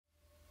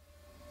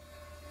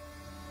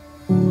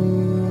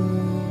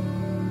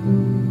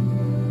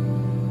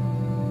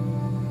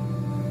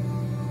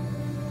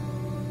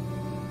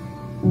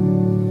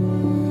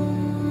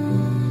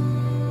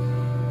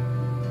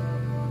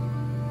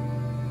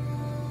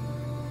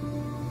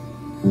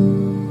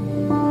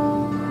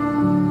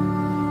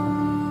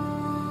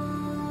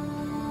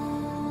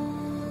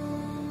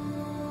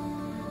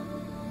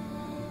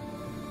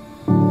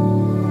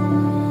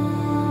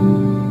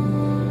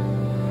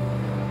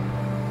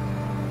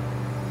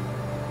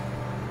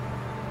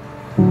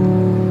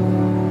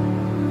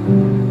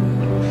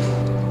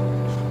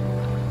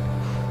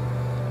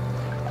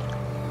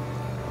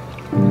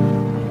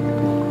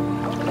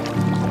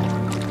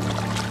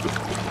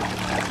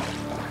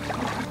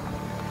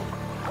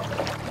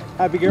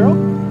Abigail,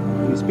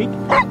 can you speak?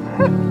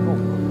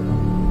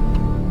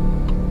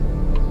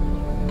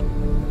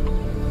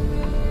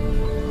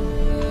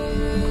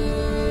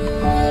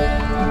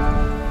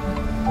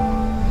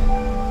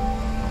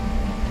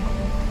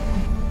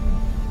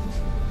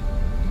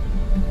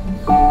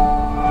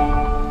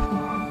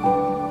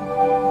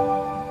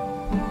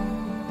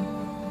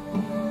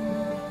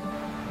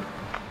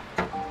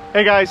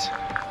 Hey guys,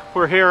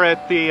 we're here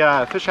at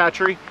the Fish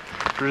Hatchery.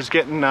 We're just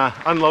getting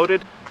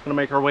unloaded. Gonna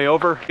make our way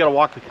over. Gotta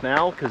walk the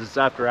canal because it's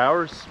after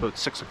hours. It's about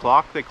 6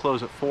 o'clock. They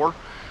close at 4.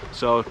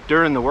 So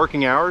during the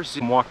working hours,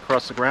 you can walk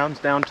across the grounds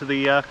down to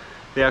the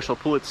actual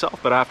pool itself.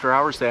 But after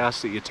hours, they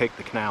ask that you take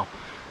the canal.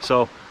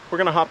 So we're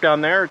gonna hop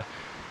down there.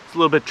 It's a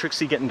little bit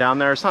tricksy getting down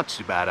there. It's not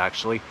too bad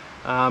actually.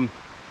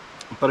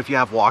 But if you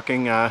have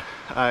walking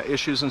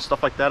issues and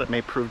stuff like that, it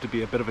may prove to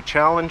be a bit of a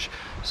challenge.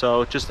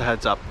 So just a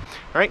heads up.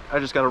 All right, I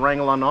just got to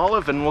wrangle on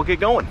Olive and we'll get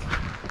going.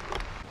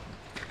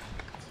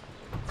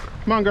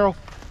 Come on, girl.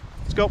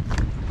 Let's go.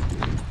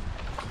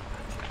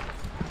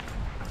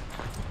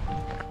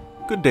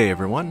 Good day,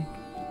 everyone.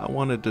 I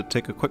wanted to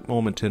take a quick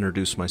moment to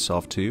introduce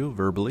myself to you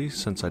verbally,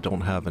 since I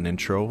don't have an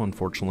intro,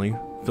 unfortunately,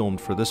 filmed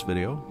for this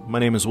video. My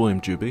name is William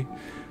Juby.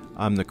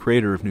 I'm the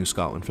creator of New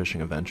Scotland Fishing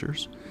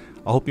Adventures.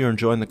 I hope you're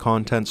enjoying the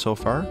content so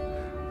far.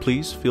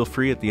 Please feel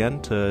free at the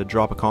end to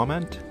drop a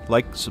comment,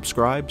 like,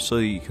 subscribe, so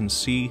you can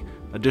see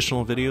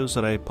additional videos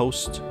that I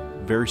post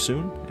very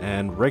soon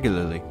and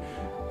regularly.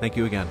 Thank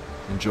you again.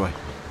 Enjoy.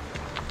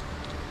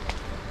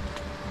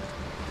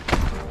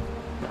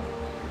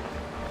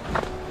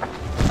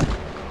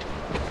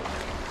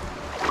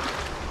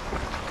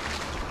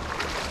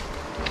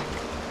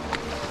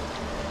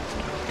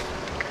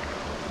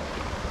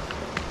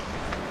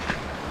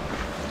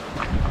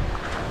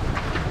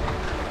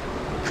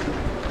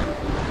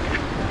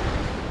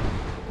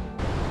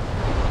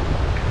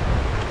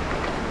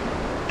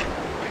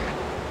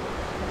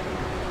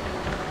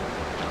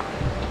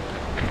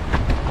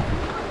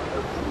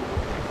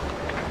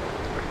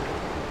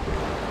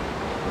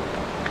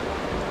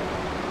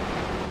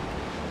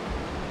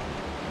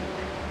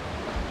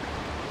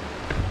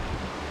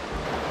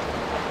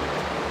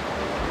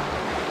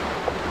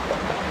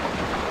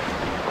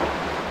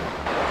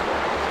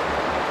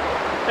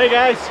 Hey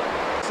guys,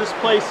 this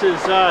place is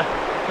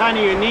kind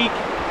of unique.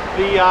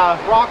 The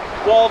rock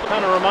wall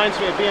kind of reminds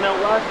me of being out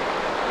west.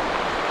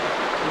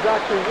 It's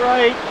actually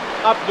right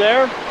up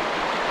there,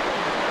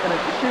 and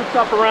it shoots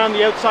up around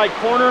the outside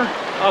corner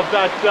of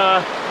that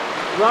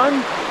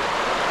run.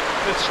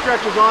 It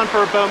stretches on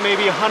for about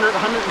maybe 100-150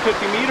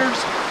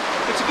 meters.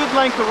 It's a good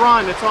length to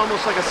run. It's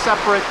almost like a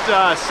separate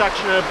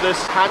section of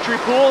this hatchery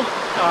pool.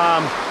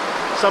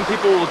 Some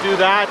people will do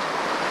that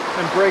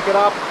and break it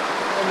up,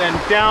 and then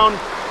down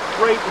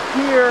right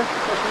here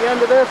at the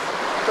end of this,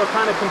 they'll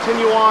kind of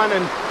continue on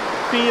and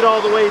feed all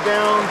the way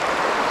down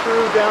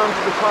through down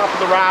to the top of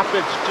the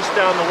rapids just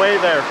down the way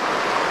there.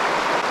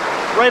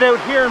 Right out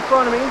here in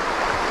front of me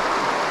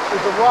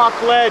is a rock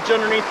ledge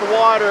underneath the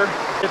water.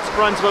 It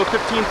runs about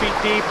 15 feet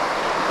deep.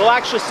 They'll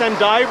actually send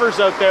divers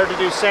out there to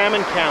do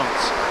salmon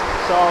counts,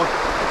 so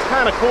it's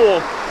kind of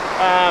cool.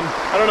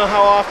 I don't know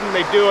how often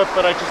they do it,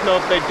 but I just know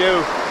that they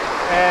do.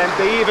 And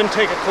they even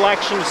take a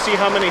collection to see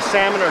how many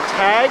salmon are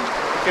tagged,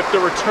 if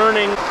they're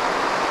returning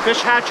fish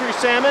hatchery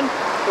salmon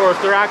or if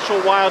they're actual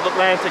wild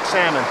Atlantic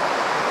salmon.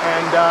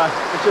 And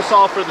it's just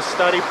all for the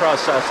study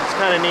process. It's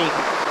kind of neat.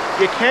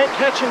 You can't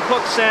catch and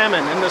cook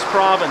salmon in this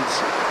province.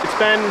 It's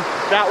been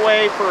that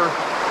way for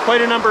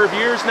quite a number of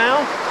years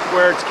now,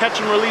 where it's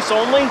catch and release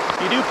only.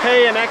 You do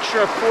pay an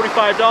extra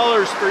 $45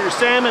 for your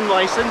salmon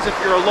license if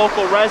you're a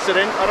local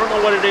resident. I don't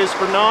know what it is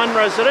for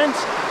non-residents,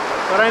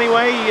 but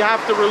anyway, you have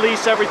to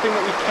release everything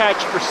that you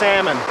catch for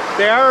salmon.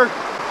 They are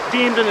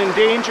deemed an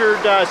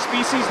endangered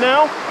species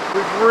now.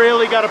 We've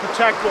really got to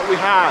protect what we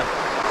have.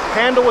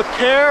 Handle with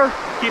care,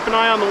 keep an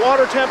eye on the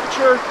water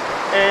temperature,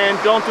 and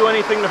don't do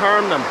anything to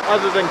harm them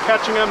other than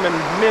catching them and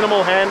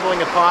minimal handling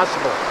if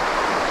possible.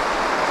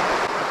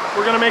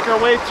 We're going to make our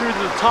way through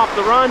to the top of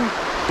the run.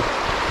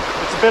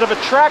 It's a bit of a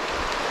trek.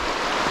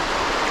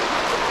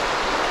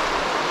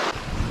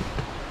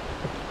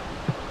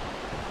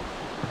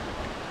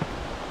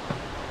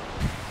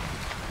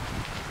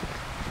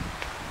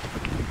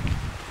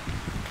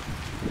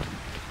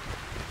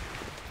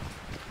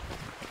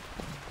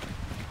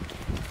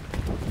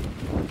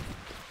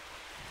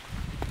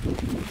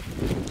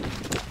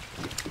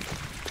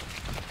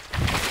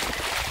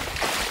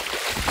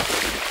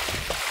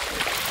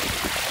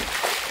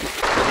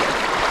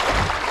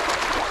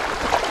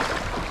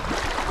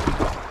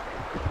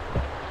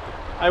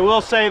 I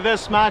will say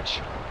this much,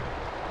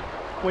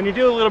 when you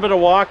do a little bit of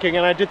walking,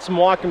 and I did some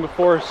walking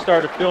before I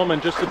started filming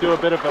just to do a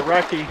bit of a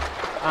recce,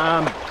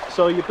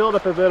 so you build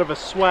up a bit of a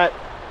sweat,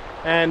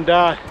 and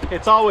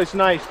it's always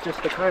nice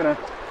just to kind of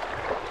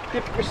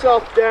dip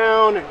yourself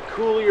down and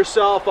cool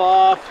yourself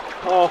off.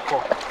 Oh.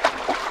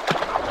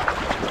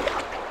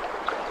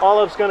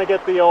 Olive's gonna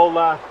get the old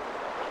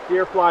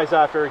deer flies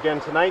after again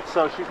tonight,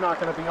 so she's not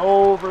gonna be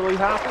overly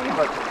happy,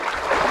 but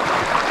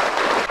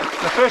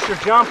The fish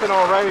are jumping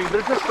already.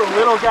 They're just the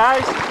little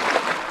guys.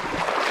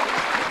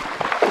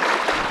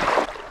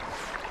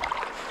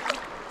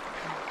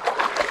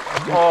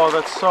 Oh,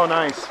 that's so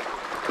nice.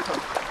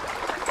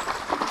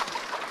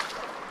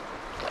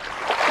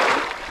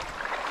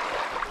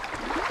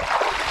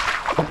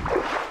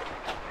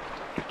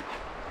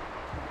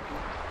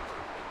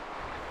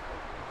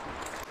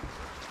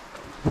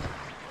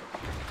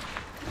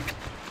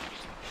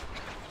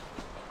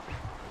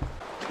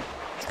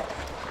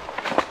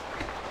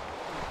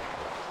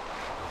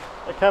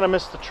 I kind of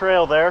missed the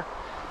trail there.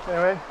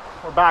 Anyway,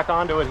 we're back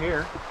onto it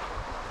here.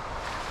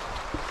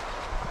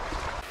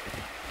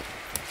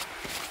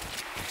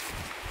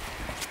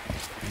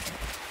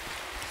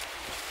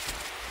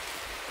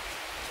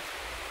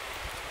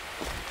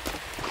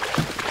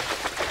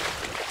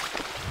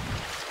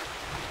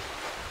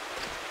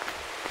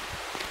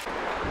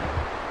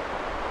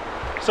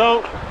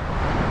 So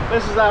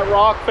this is that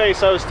rock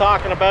face I was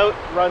talking about.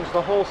 It runs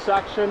the whole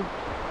section,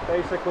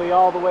 basically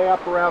all the way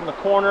up around the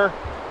corner.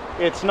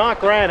 It's not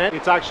granite,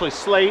 it's actually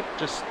slate,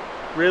 just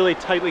really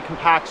tightly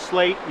compact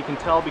slate. You can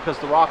tell because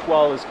the rock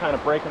wall is kind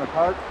of breaking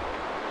apart.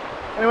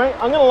 Anyway,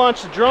 I'm gonna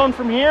launch the drone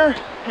from here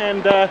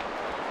and we're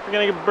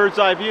gonna get a bird's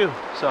eye view.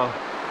 So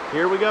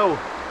here we go.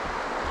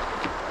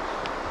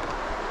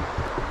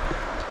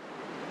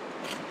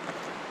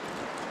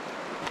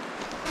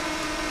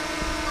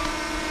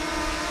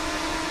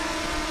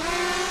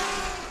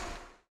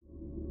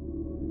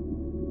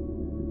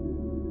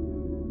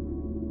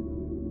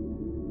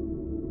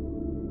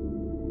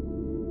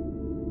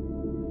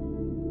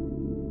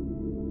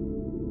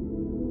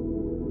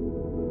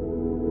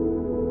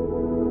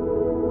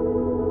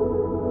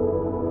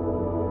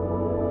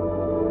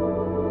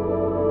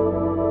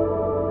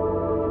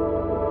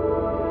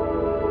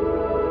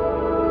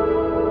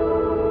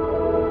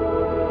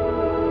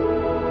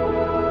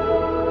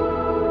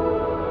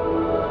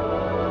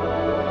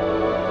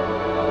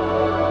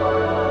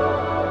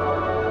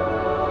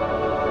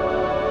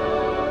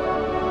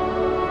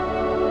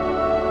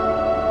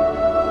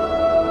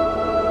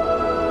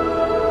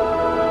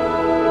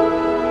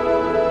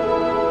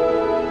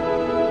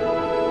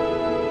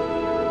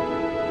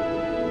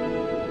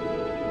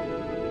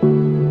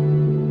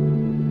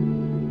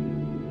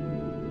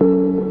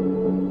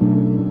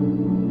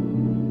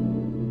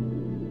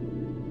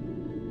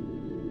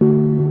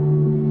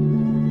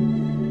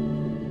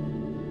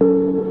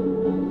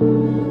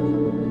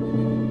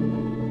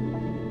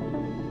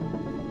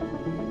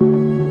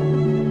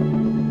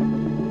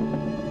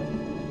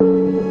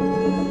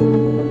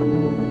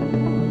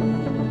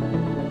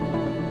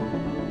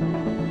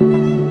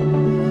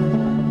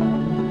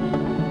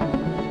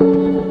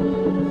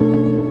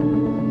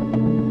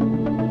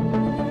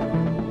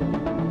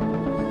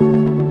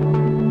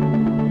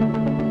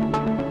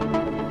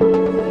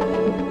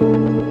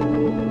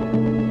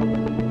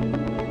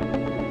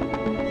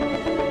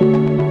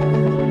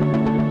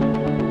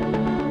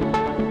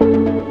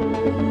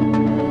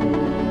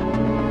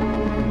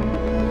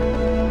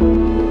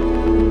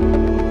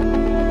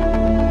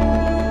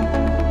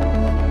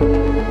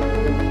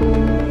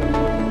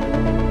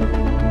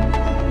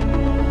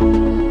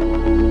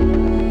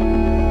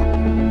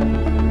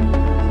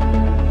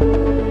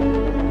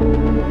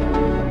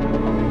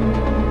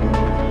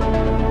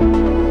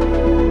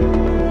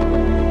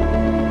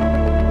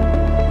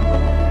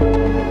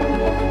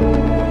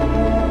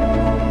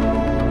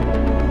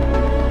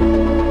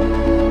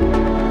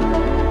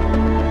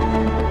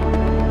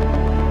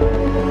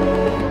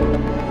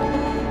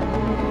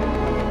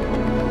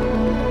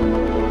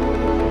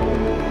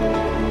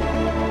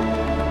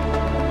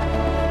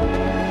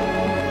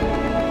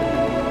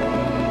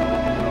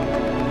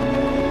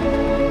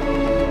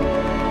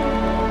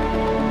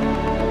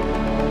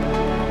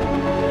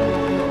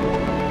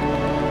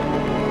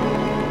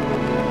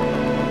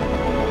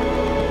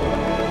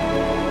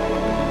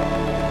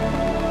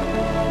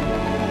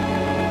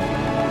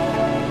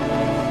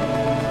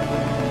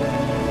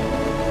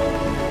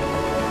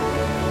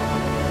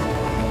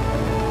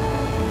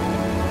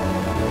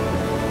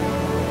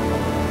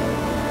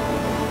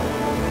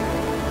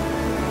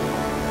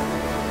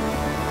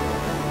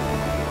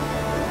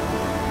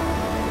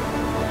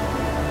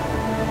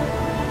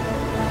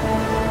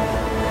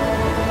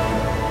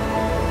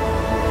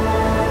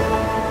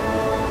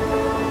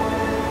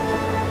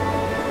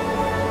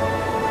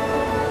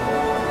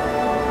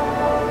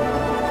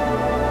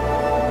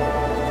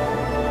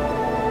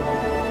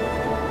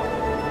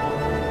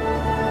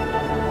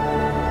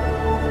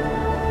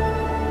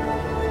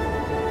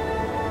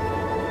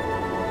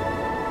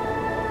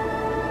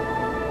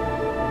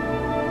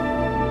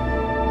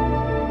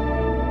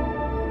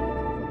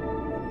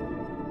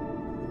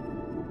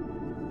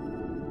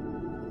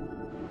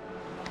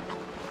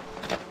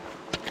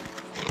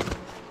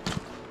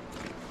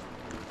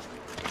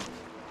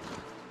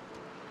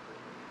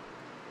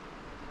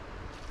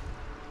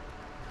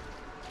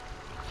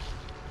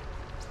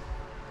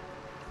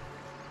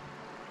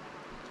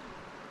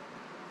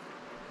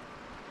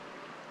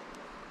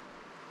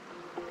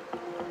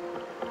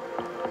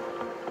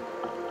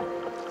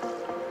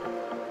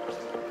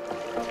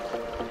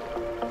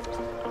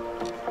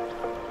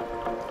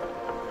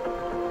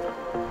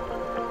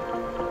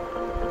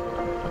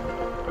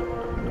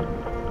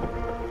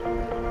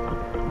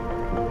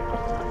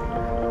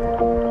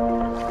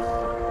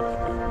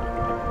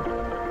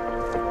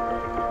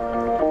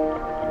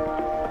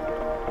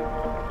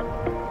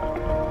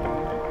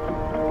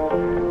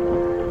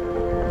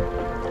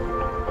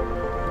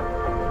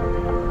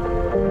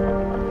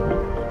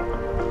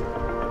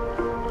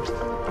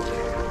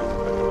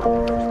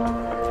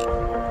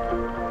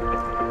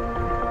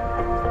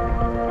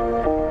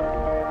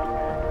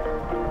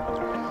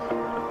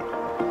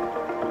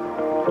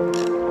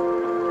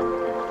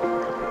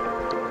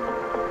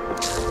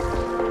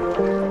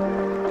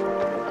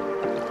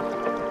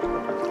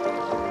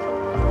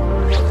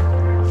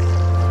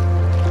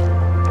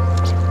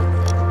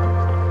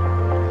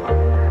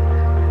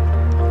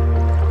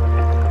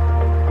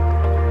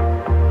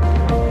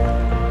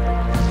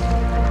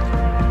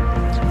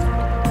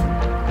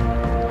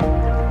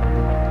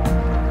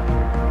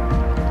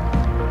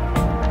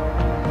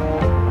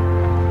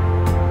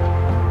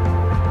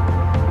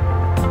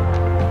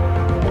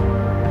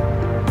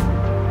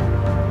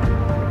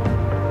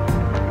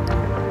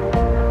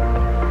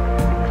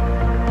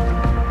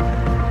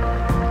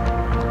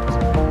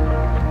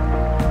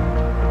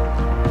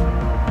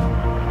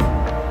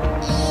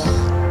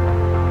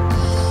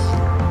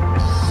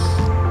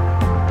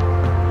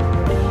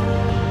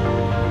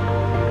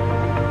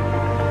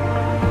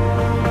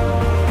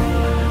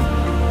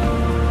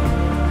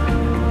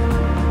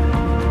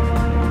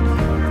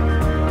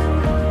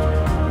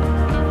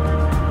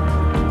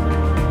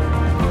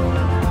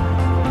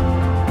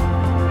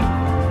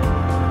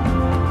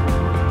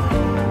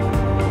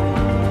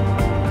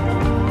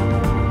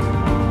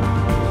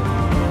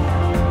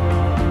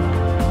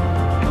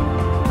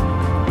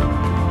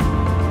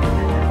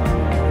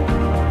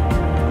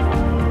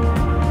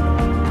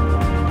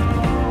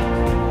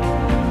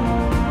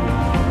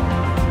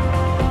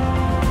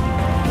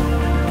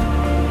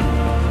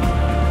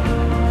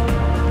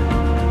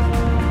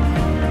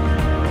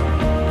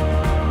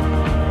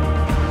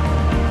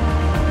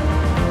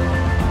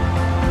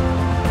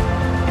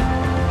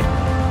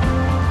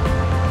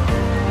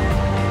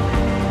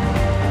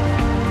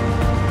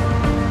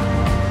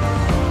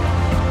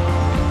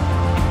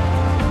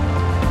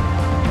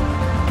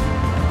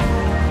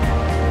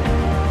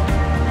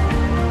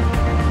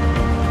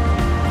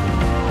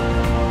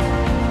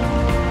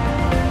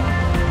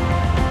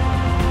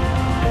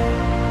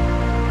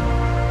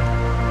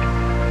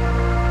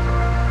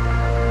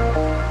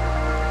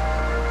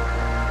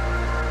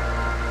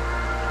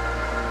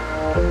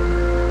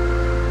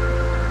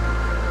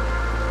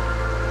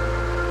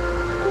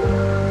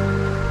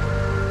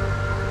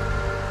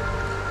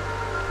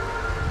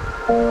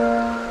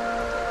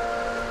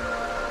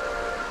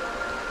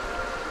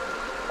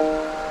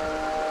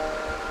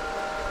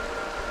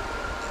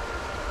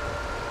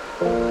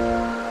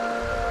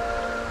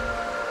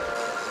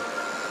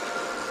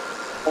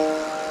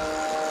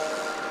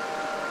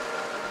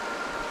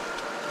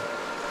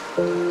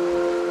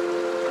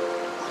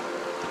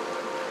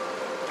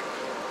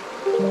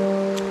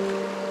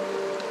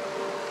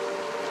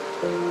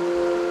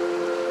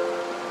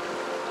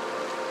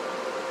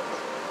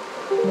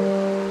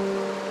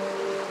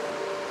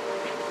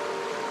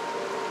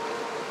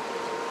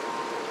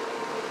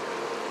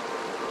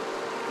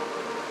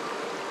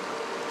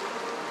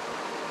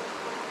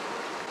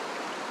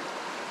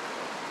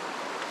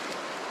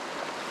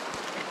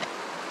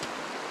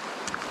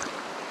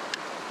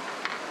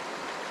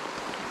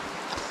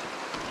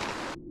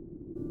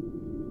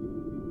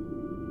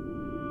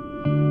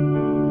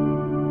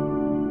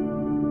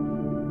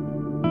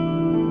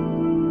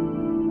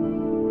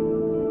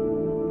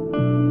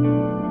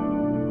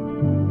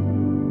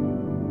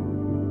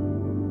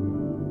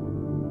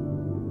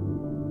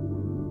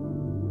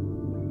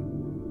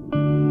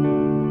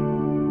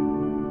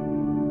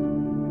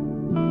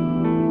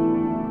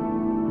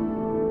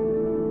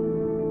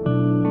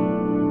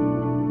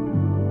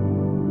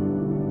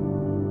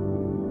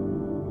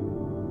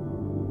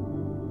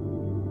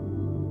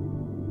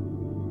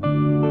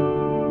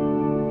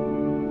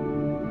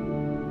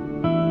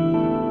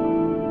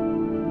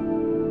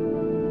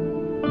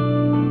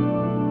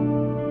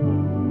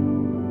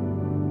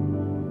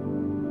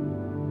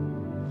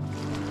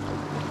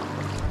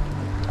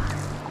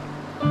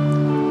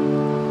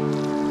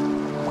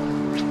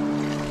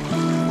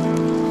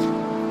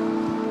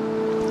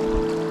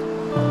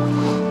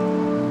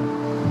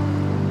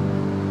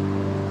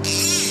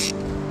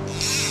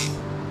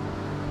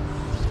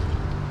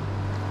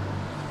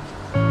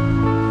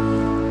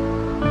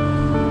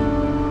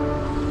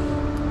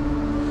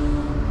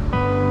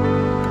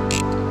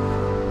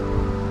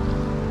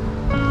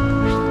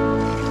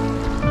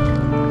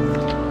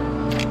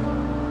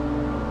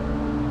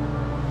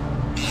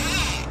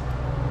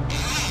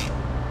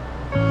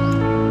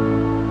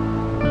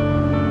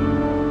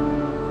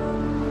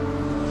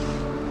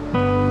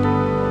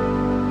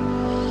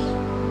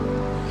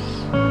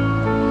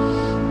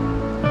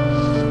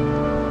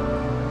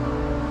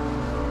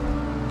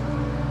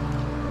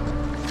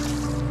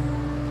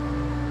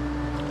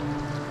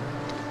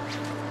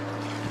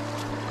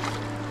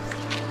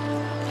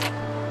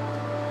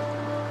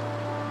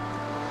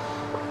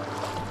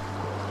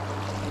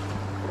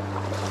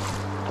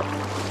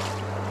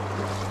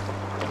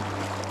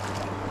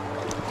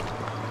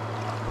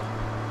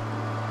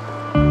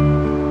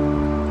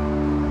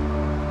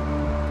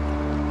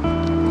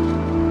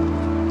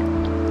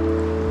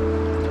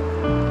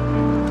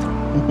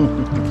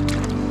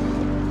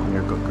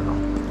 You're a good girl.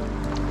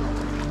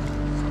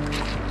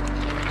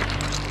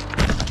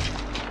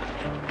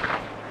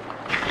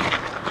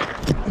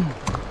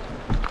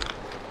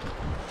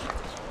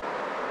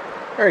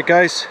 Alright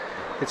guys,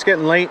 it's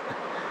getting late.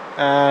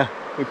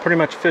 We pretty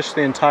much fished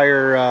the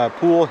entire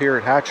pool here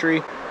at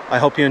Hatchery. I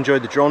hope you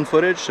enjoyed the drone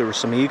footage. There was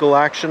some eagle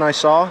action I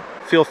saw.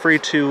 Feel free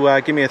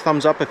to give me a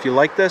thumbs up if you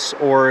like this,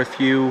 or if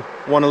you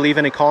want to leave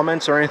any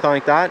comments or anything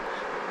like that,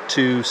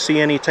 to see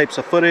any types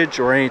of footage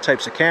or any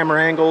types of camera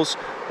angles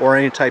or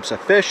any types of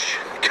fish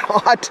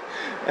caught,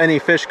 any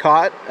fish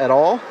caught at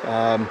all.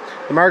 The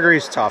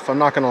Margaree's tough, I'm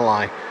not gonna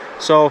lie.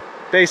 So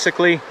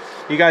basically,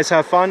 you guys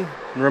have fun,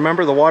 and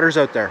remember, the water's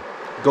out there.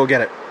 Go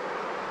get it.